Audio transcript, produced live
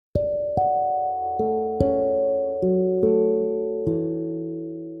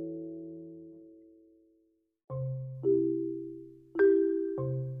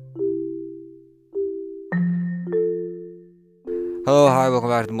Hello, hi, welcome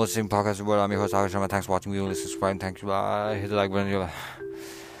back to the most interesting podcast in the world. I'm your host, Akash Sharma. Thanks for watching. Listen, subscribe, and thanks. Hit the like button.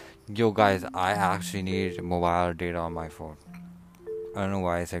 Yo, guys, I actually need mobile data on my phone. I don't know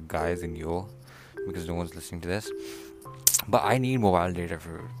why I said guys and yo, because no one's listening to this. But I need mobile data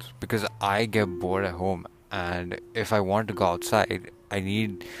for it because I get bored at home, and if I want to go outside, I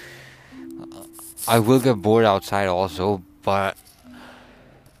will get bored outside also, but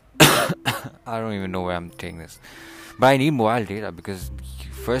I don't even know where I'm taking this. But I need mobile data because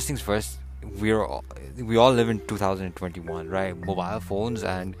first things first, we all live in 2021, right? Mobile phones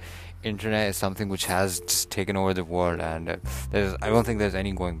and internet is something which has just taken over the world, and I don't think there's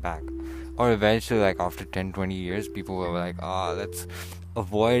any going back. Or eventually, like after 10, 20 years, people will be like, let's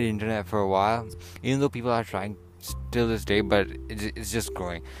avoid internet for a while. Even though people are trying still this day, but it's just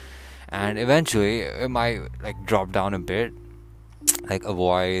growing, and eventually it might like drop down a bit, like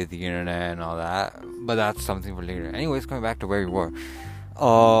avoid the internet and all that, but that's something for later. Anyways, coming back to where we were,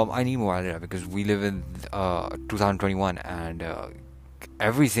 I need mobile data because we live in 2021, and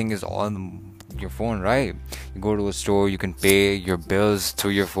everything is on your phone, right? You go to a store, you can pay your bills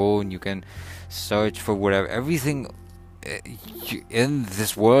through your phone, you can search for whatever, everything in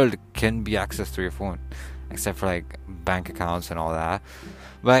this world can be accessed through your phone, except for like bank accounts and all that.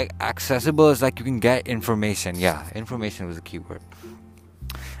 But like, accessible is like you can get information. Yeah, information was a key word.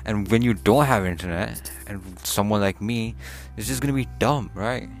 And when you don't have internet, and someone like me, it's just gonna be dumb,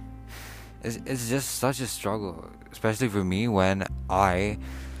 right? It's just such a struggle, especially for me when I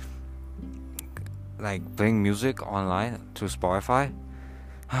like playing music online through Spotify.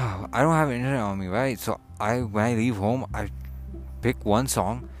 I don't have internet on me, right? So when I leave home, I pick one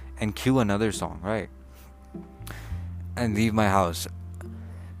song and cue another song, right? And leave my house.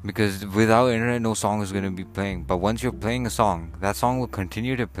 Because without internet, no song is going to be playing. But once you're playing a song, that song will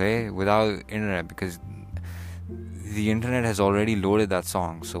continue to play without internet, because the internet has already loaded that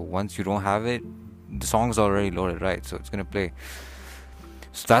song. So once you don't have it, the song's already loaded, right? So it's going to play.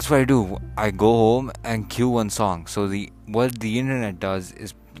 So that's what I do. I go home and cue one song. So what the internet does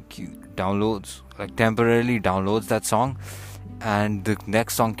is downloads, like temporarily downloads that song, and the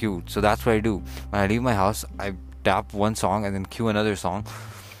next song queued. So that's what I do. When I leave my house, I tap one song and then cue another song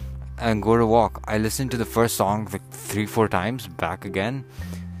and go to walk. I listen to the first song like 3-4 times, back again,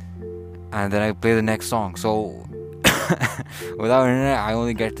 and then I play the next song. So without internet, I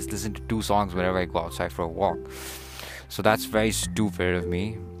only get to listen to 2 songs whenever I go outside for a walk. So that's very stupid of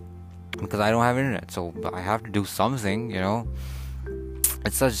me, because I don't have internet. So I have to do something,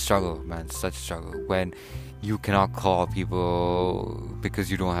 It's such a struggle, man. It's such a struggle when you cannot call people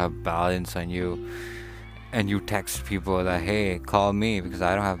because you don't have balance on you, and you text people that, hey, call me, because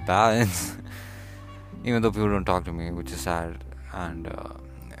I don't have balance. Even though people don't talk to me, which is sad, and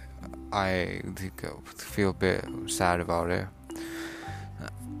I feel a bit sad about it.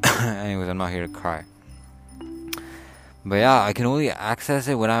 Anyways, I'm not here to cry. But yeah, I can only access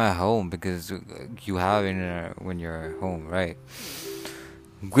it when I'm at home, because you have internet when you're at home, right?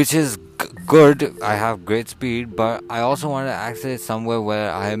 Which is good. I have great speed, but I also want to access it somewhere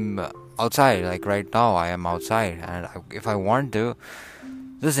where I'm outside. Like right now, I am outside, and if I want to,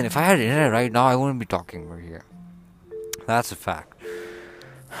 listen, if I had internet right now, I wouldn't be talking over here. That's a fact.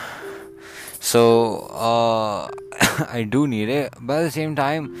 So, I do need it, but at the same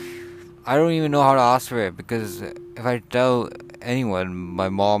time, I don't even know how to ask for it, because if I tell anyone, my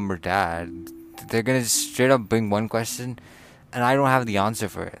mom or dad, they're gonna straight up bring one question, and I don't have the answer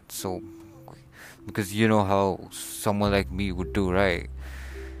for it. So, because you know how someone like me would do, right?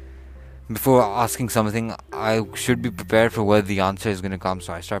 Before asking something, I should be prepared for where the answer is gonna come.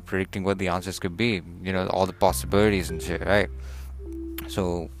 So I start predicting what the answers could be. All the possibilities and shit, right?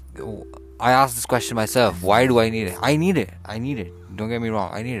 So I asked this question myself: why do I need it? I need it. Don't get me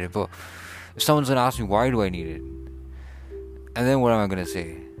wrong, I need it. But if someone's gonna ask me why do I need it, and then what am I gonna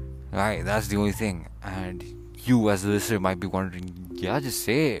say? Right? That's the only thing. And you, as a listener, might be wondering, yeah, just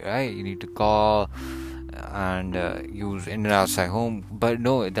say it, right? You need to call and use in and outside home, but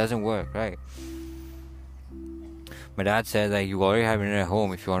no, it doesn't work, right? My dad said that you already have internet at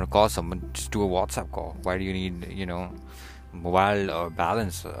home. If you want to call someone, just do a WhatsApp call. Why do you need mobile or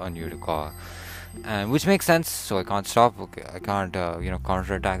balance on you to call? And which makes sense, so I can't stop. Okay, I can't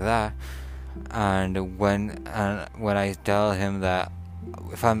counterattack that. And when I tell him that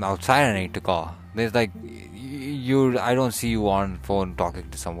if I'm outside I need to call, there's like, I don't see you on phone talking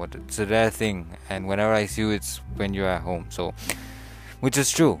to someone. It's a rare thing, and whenever I see you, it's when you're at home. So, which is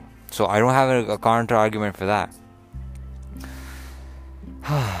true. So I don't have a counter argument for that.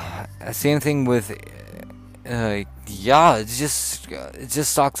 Same thing with it just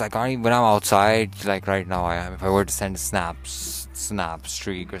sucks. I can't even, when I'm outside, like right now I am. If I were to send a snap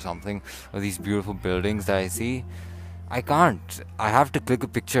streak or something of these beautiful buildings that I see. I can't. I have to click a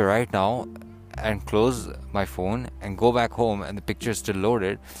picture right now and close my phone and go back home, and the picture is still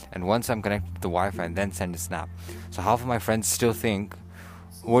loaded. And once I'm connected to the Wi-Fi, and then send a snap. So half of my friends still think,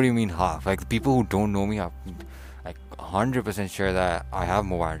 what do you mean half? Like, the people who don't know me are like 100% sure that I have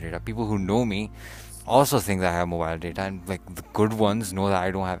mobile data. People who know me also think that I have mobile data, and like the good ones know that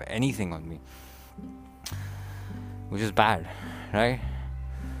I don't have anything on me, which is bad, right?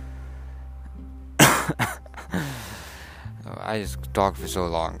 I just talked for so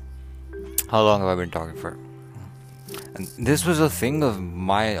long. How long have I been talking for? And this was a thing of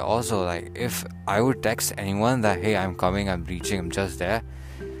my also, like, if I would text anyone that, hey, I'm coming, I'm reaching, I'm just there.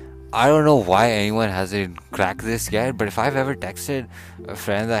 I don't know why anyone hasn't cracked this yet, but if I've ever texted a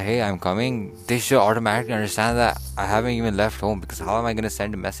friend that, hey, I'm coming, they should automatically understand that I haven't even left home, because how am I going to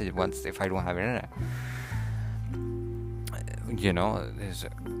send a message once if I don't have internet? You know,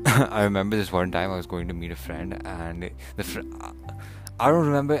 I remember this one time I was going to meet a friend, and I don't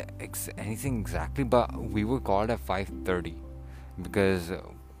remember anything exactly, but we were called at 5:30 because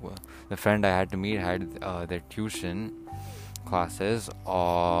the friend I had to meet had their tuition classes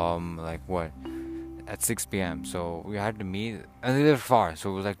like what at 6 p.m. So we had to meet, and they lived far, so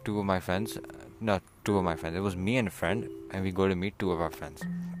it was like not two of my friends, it was me and a friend, and we go to meet two of our friends.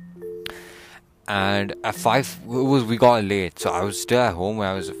 And at 5 we got late, so I was still at home when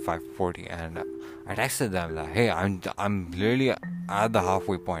I was at 5:40, and I texted them that, hey, I'm literally at the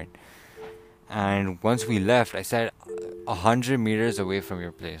halfway point. And once we left, I said 100 meters away from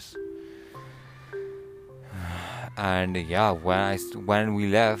your place. And yeah, when we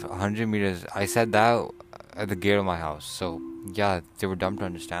left 100 meters, I said that at the gate of my house. So yeah, they were dumb to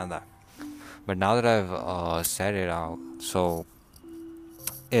understand that. But now that I've said it out, so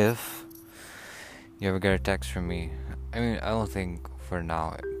if you ever get a text from me, I mean, I don't think for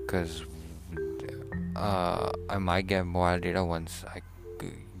now, because I might get mobile data once I,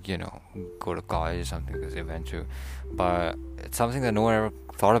 go to college or something, because eventually, but it's something that no one ever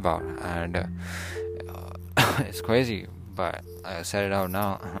thought about, and it's crazy, but I said it out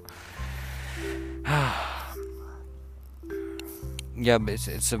now. Yeah, but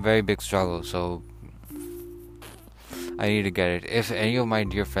it's a very big struggle, so I need to get it. If any of my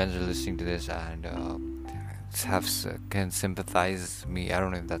dear friends are listening to this and can sympathize me, I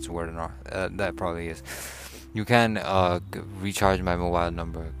don't know if that's a word or not. That probably is. You can recharge my mobile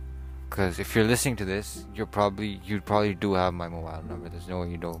number, because if you're listening to this, you probably do have my mobile number. There's no way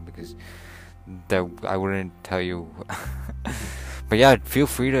you don't, because I wouldn't tell you. But yeah, feel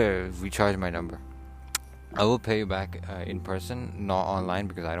free to recharge my number. I will pay you back in person, not online,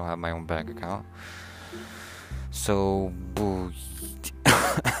 because I don't have my own bank account. So,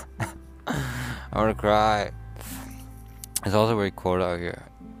 I wanna cry. It's also very cold out here,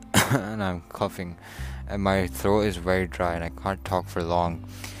 and I'm coughing, and my throat is very dry, and I can't talk for long,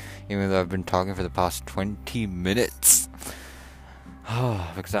 even though I've been talking for the past 20 minutes.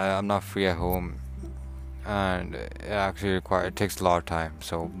 Because I'm not free at home, and it takes a lot of time.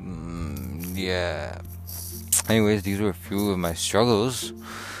 So, yeah. Anyways, these were a few of my struggles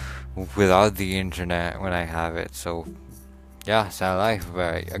without the internet when I have it. So yeah, sad life,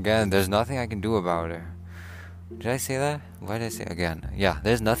 but again, there's nothing I can do about it. Did I say that? Why did I say again? Yeah,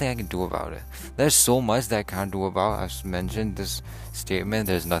 there's nothing I can do about it. There's so much that I can't do about. I've mentioned this statement,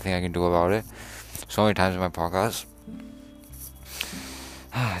 there's nothing I can do about it, so many times in my podcast.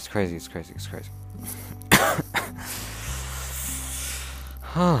 It's crazy.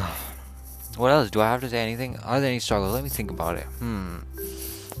 What else? Do I have to say anything? Are there any struggles? Let me think about it.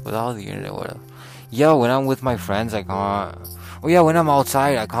 Without the internet, what else? Yeah, when I'm with my friends, I can't. Oh yeah, when I'm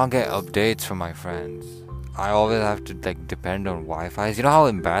outside, I can't get updates from my friends. I always have to depend on Wi-Fi. You know how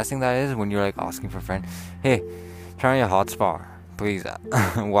embarrassing that is when you're asking for a friend, hey, turn on your hotspot, please.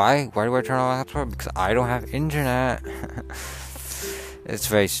 Why? Why do I turn on my hotspot? Because I don't have internet. It's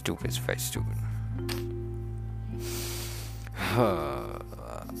very stupid.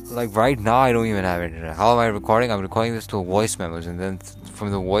 Right now, I don't even have internet. How am I recording? I'm recording this to voice memos, and then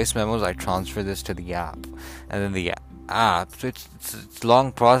from the voice memos, I transfer this to the app, and then the app. So it's a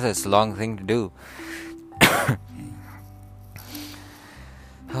long process, a long thing to do.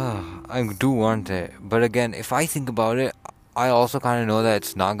 I do want it, but again, if I think about it, I also kind of know that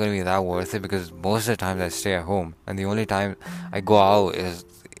it's not going to be that worth it, because most of the times I stay at home, and the only time I go out is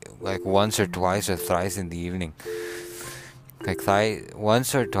once or twice or thrice in the evening.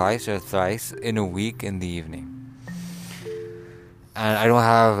 Once or twice or thrice in a week in the evening. And I don't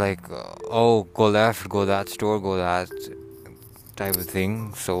have go left, go that store, go that type of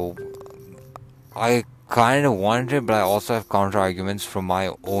thing. So I kind of want it, but I also have counter arguments from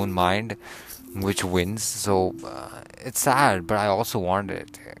my own mind, which wins. So it's sad, but I also want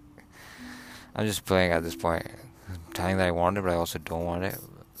it. I'm just playing at this point, telling that I want it, but I also don't want it.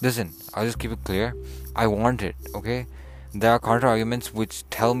 Listen, I'll just keep it clear. I want it, okay? There are counter arguments which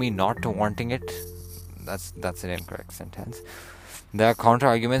tell me not to wanting it. That's an incorrect sentence. There are counter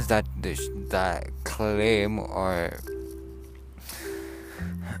arguments that claim or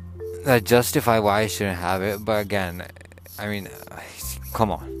that justify why I shouldn't have it. But again, I mean,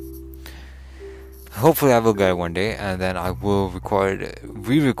 come on. Hopefully, I will get it one day, and then I will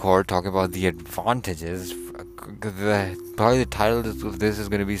re-record talking about the advantages. Probably the title of this is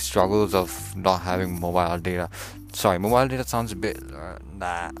going to be "Struggles of Not Having Mobile Data." Sorry, mobile data sounds a bit.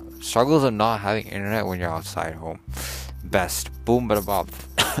 Struggles of not having internet when you're outside home. Best. Boom, but above.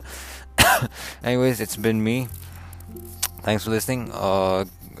 Anyways, it's been me. Thanks for listening. I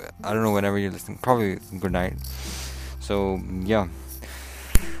don't know whenever you're listening. Probably good night. So yeah.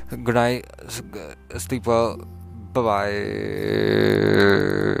 Good night. Sleep well. Bye bye.